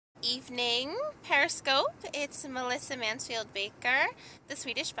evening, Periscope. It's Melissa Mansfield Baker, the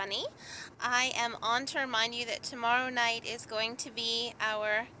Swedish Bunny. I am on to remind you that tomorrow night is going to be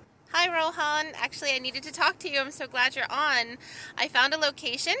our... Hi, Rohan. Actually, I needed to talk to you. I'm so glad you're on. I found a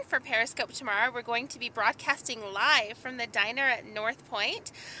location for Periscope tomorrow. We're going to be broadcasting live from the diner at North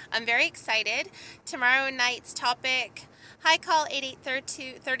Point. I'm very excited. Tomorrow night's topic... Hi, call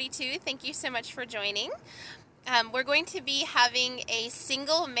 8832. Thank you so much for joining. We're going to be having a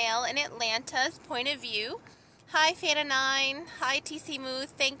single male in Atlanta's point of view. Hi, Fana9. Hi, TC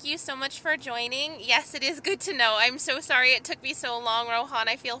Muth. Thank you so much for joining. Yes, it is good to know. I'm so sorry it took me so long, Rohan.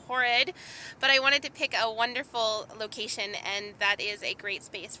 I feel horrid. But I wanted to pick a wonderful location, and that is a great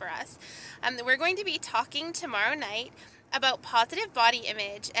space for us. We're going to be talking tomorrow night about positive body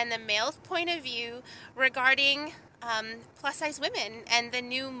image and the male's point of view regarding plus-size women and the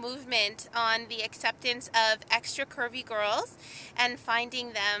new movement on the acceptance of extra curvy girls and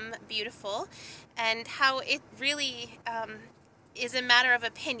finding them beautiful, and how it really is a matter of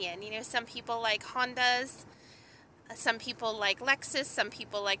opinion. You know, some people like Hondas, some people like Lexus, some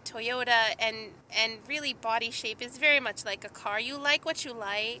people like Toyota, and really body shape is very much like a car. You like what you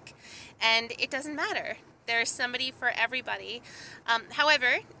like, and it doesn't matter. There's somebody for everybody.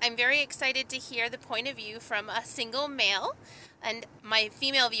 However, I'm very excited to hear the point of view from a single male, and my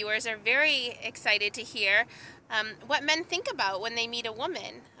female viewers are very excited to hear what men think about when they meet a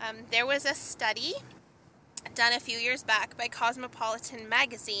woman. There was a study done a few years back by Cosmopolitan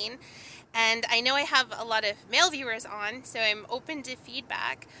magazine, and I know I have a lot of male viewers on, so I'm open to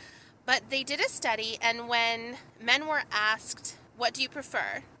feedback, but they did a study, and when men were asked, what do you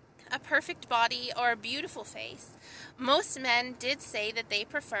prefer? A perfect body or a beautiful face? Most men did say that they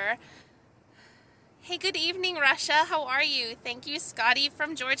prefer... Hey, good evening, Russia. How are you? Thank you, Scotty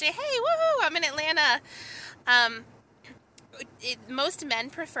from Georgia. Hey, woohoo, I'm in Atlanta. Most men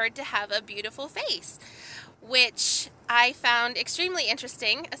preferred to have a beautiful face, which I found extremely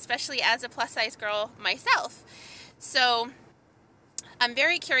interesting, especially as a plus-size girl myself. So I'm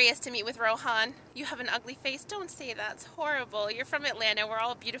very curious to meet with Rohan. You have an ugly face. Don't say that. It's horrible. You're from Atlanta. We're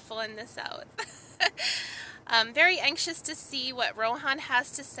all beautiful in the South. I'm very anxious to see what Rohan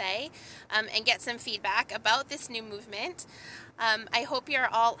has to say and get some feedback about this new movement. I hope you're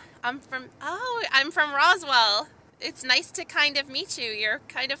all... I'm from Roswell. It's nice to kind of meet you. You're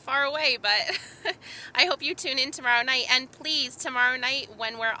kind of far away, but I hope you tune in tomorrow night. And please, tomorrow night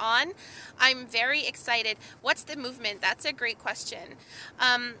when we're on, I'm very excited. What's the movement? That's a great question.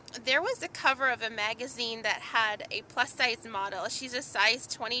 There was a cover of a magazine that had a plus-size model. She's a size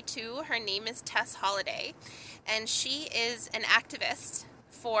 22. Her name is Tess Holliday, and she is an activist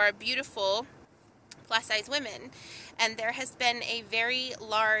for beautiful plus-size women. And there has been a very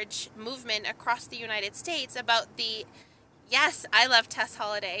large movement across the United States about the... Yes, I love Tess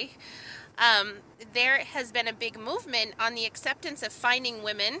Holliday. There has been a big movement on the acceptance of finding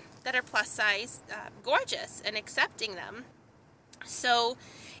women that are plus-size gorgeous and accepting them. So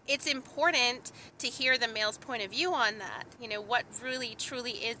it's important to hear the male's point of view on that. You know, what really,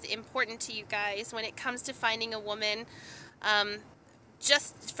 truly is important to you guys when it comes to finding a woman.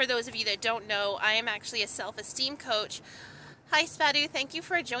 Just for those of you that don't know, I am actually a self-esteem coach. Hi, Spadu. Thank you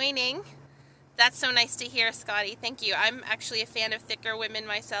for joining. That's so nice to hear, Scotty. Thank you. I'm actually a fan of thicker women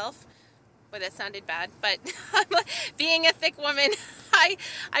myself. Boy, that sounded bad, but being a thick woman,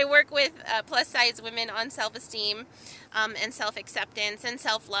 I work with plus-size women on self-esteem and self-acceptance and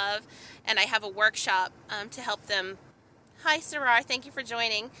self-love, and I have a workshop to help them. Hi, Sarar. Thank you for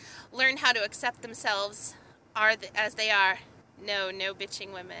joining. Learn how to accept themselves as they are. No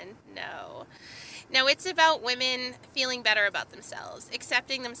bitching women. No, it's about women feeling better about themselves,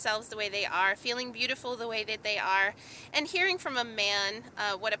 accepting themselves the way they are, feeling beautiful the way that they are, and hearing from a man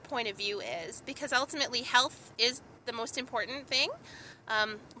what a point of view is, because ultimately health is the most important thing,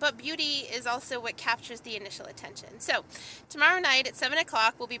 but beauty is also what captures the initial attention. So tomorrow night at 7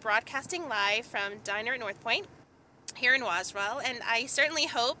 o'clock, we'll be broadcasting live from Diner at North Point here in Roswell, and I certainly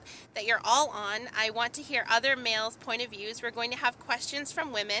hope that you're all on. I want to hear other males' point of views. We're going to have questions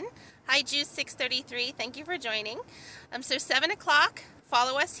from women. Hi, Juice633. Thank you for joining. So 7 o'clock,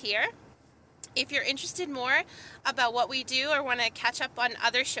 follow us here. If you're interested more about what we do or want to catch up on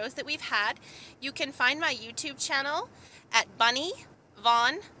other shows that we've had, you can find my YouTube channel at Bunny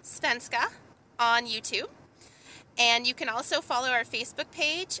Von Svenska on YouTube. And you can also follow our Facebook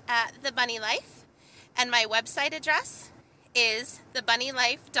page at The Bunny Life. And my website address is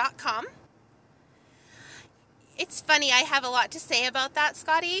thebunnylife.com. It's funny, I have a lot to say about that,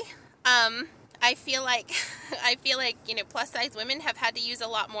 Scotty. I feel like plus size women have had to use a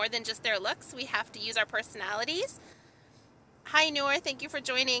lot more than just their looks. We have to use our personalities. Hi, Noor. Thank you for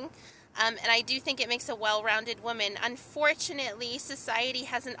joining. And I do think it makes a well-rounded woman. Unfortunately, society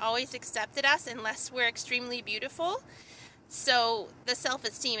hasn't always accepted us unless we're extremely beautiful. So the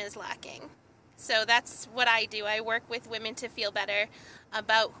self-esteem is lacking. So that's what I do. I work with women to feel better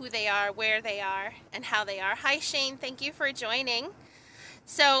about who they are, where they are, and how they are. Hi, Shane. Thank you for joining.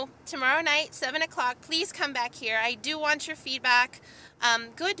 So tomorrow night, 7 o'clock, please come back here. I do want your feedback,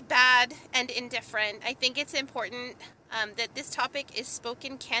 good, bad, and indifferent. I think it's important that this topic is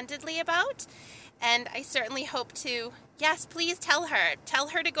spoken candidly about, and I certainly hope to, yes, please tell her. Tell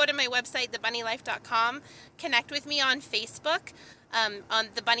her to go to my website, thebunnylife.com, connect with me on Facebook. On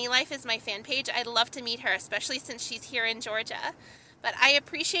The Bunny Life is my fan page. I'd love to meet her, especially since she's here in Georgia. But I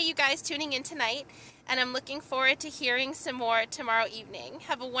appreciate you guys tuning in tonight, and I'm looking forward to hearing some more tomorrow evening.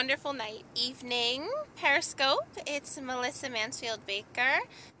 Have a wonderful night. Evening. Periscope. It's Melissa Mansfield Baker,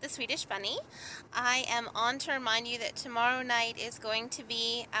 the Swedish Bunny. I am on to remind you that tomorrow night is going to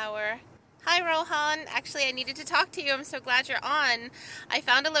be our... Hi, Rohan. Actually, I needed to talk to you. I'm so glad you're on. I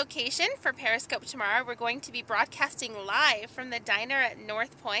found a location for Periscope tomorrow. We're going to be broadcasting live from the diner at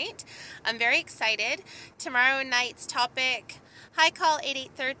North Point. I'm very excited. Tomorrow night's topic... Hi, call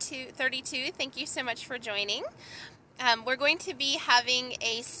 8832. Thank you so much for joining. We're going to be having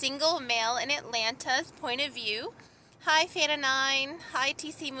a single male in Atlanta's point of view. Hi, Fana9. Hi,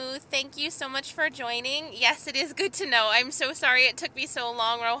 TC Muth. Thank you so much for joining. Yes, it is good to know. I'm so sorry it took me so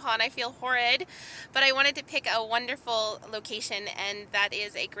long, Rohan. I feel horrid. But I wanted to pick a wonderful location, and that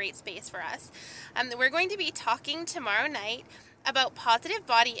is a great space for us. We're going to be talking tomorrow night about positive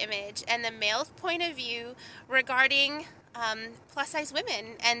body image and the male's point of view regarding plus-size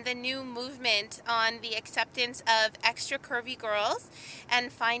women and the new movement on the acceptance of extra curvy girls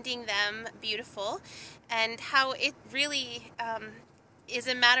and finding them beautiful, and how it really is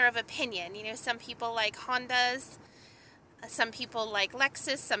a matter of opinion. You know, some people like Hondas, some people like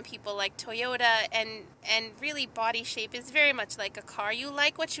Lexus, some people like Toyota, and really body shape is very much like a car. You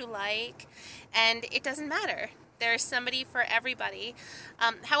like what you like, and it doesn't matter. There's somebody for everybody.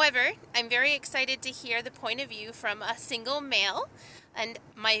 However, I'm very excited to hear the point of view from a single male, and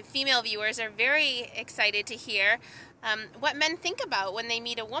my female viewers are very excited to hear what men think about when they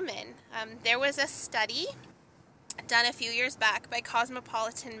meet a woman. There was a study done a few years back by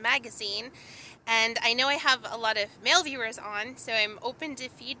Cosmopolitan magazine, and I know I have a lot of male viewers on, so I'm open to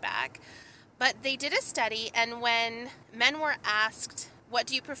feedback, but they did a study, and when men were asked, what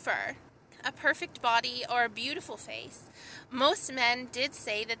do you prefer? A perfect body or a beautiful face? Most men did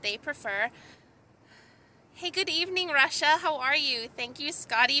say that they prefer... Hey, good evening, Russia. How are you? Thank you,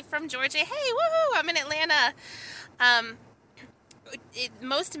 Scotty from Georgia. Hey, woohoo, I'm in Atlanta.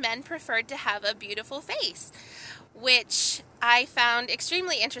 Most men preferred to have a beautiful face, which I found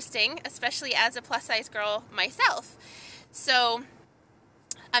extremely interesting, especially as a plus-size girl myself. So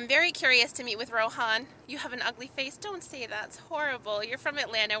I'm very curious to meet with Rohan. You have an ugly face. Don't say that's horrible. You're from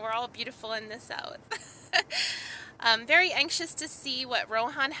Atlanta. We're all beautiful in the South. I'm very anxious to see what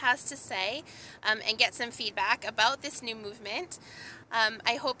Rohan has to say and get some feedback about this new movement.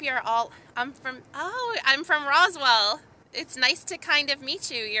 I hope you're all... I'm from Roswell. It's nice to kind of meet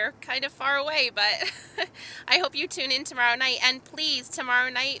you. You're kind of far away, but I hope you tune in tomorrow night. And please, tomorrow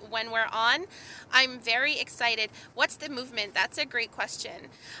night when we're on, I'm very excited. What's the movement? That's a great question.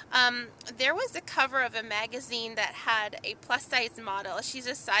 There was a cover of a magazine that had a plus-size model. She's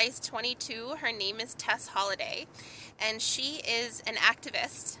a size 22. Her name is Tess Holliday, and she is an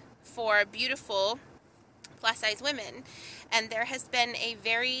activist for beautiful plus-size women. And there has been a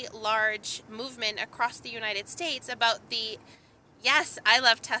very large movement across the United States about the... Yes, I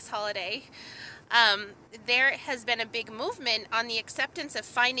love Tess Holliday. There has been a big movement on the acceptance of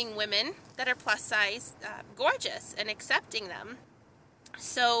finding women that are plus-size gorgeous and accepting them.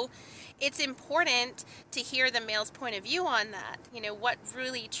 So it's important to hear the male's point of view on that. You know, what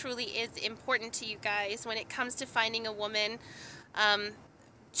really, truly is important to you guys when it comes to finding a woman.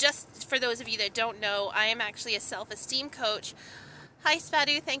 Just for those of you that don't know, I am actually a self-esteem coach. Hi,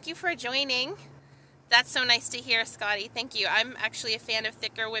 Spadu. Thank you for joining. That's so nice to hear, Scotty. Thank you. I'm actually a fan of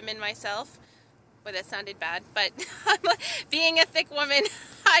thicker women myself. Boy, that sounded bad, but being a thick woman,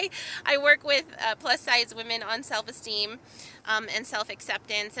 I work with plus-size women on self-esteem and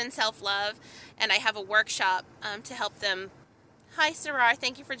self-acceptance and self-love, and I have a workshop to help them. Hi, Sarar.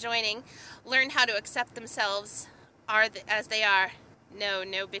 Thank you for joining. Learn how to accept themselves as they are.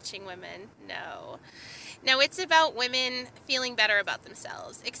 No bitching women. No. No, it's about women feeling better about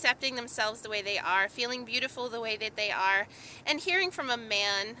themselves, accepting themselves the way they are, feeling beautiful the way that they are, and hearing from a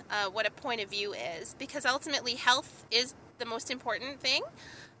man what a point of view is, because ultimately health is the most important thing.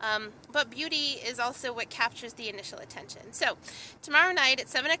 But beauty is also what captures the initial attention. So tomorrow night at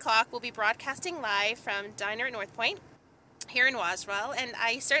 7 o'clock, we'll be broadcasting live from Diner at North Point here in Waswell, and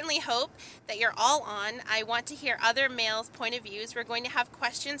I certainly hope that you're all on. I want to hear other males' point of views. We're going to have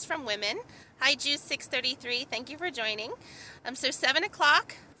questions from women. Hi, Juice 633. Thank you for joining. So 7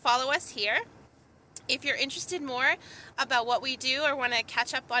 o'clock, follow us here. If you're interested more about what we do or want to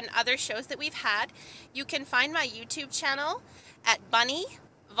catch up on other shows that we've had, you can find my YouTube channel at Bunny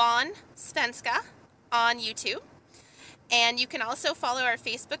Von Svenska on YouTube. And you can also follow our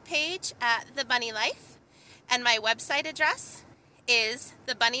Facebook page at The Bunny Life. And my website address is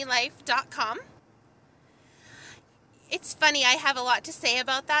thebunnylife.com. It's funny, I have a lot to say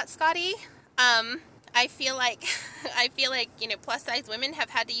about that, Scotty. I feel like plus size women have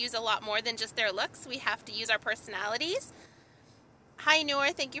had to use a lot more than just their looks. We have to use our personalities. Hi,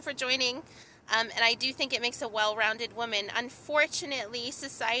 Noor. Thank you for joining. And I do think it makes a well-rounded woman. Unfortunately,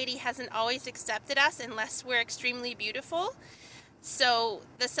 society hasn't always accepted us unless we're extremely beautiful. So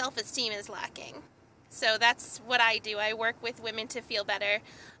the self-esteem is lacking. So that's what I do. I work with women to feel better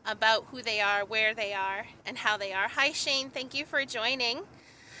about who they are, where they are, and how they are. Hi, Shane. Thank you for joining.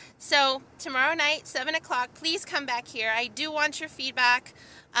 So tomorrow night, 7 o'clock, please come back here. I do want your feedback,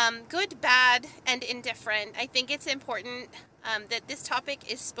 good, bad, and indifferent. I think it's important that this topic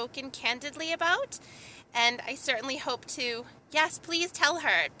is spoken candidly about, and I certainly hope to, yes, please tell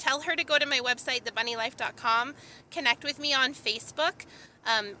her. Tell her to go to my website, thebunnylife.com, connect with me on Facebook.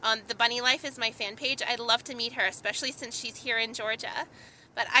 On The Bunny Life is my fan page. I'd love to meet her, especially since she's here in Georgia.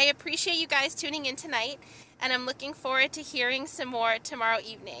 But I appreciate you guys tuning in tonight, and I'm looking forward to hearing some more tomorrow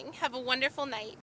evening. Have a wonderful night.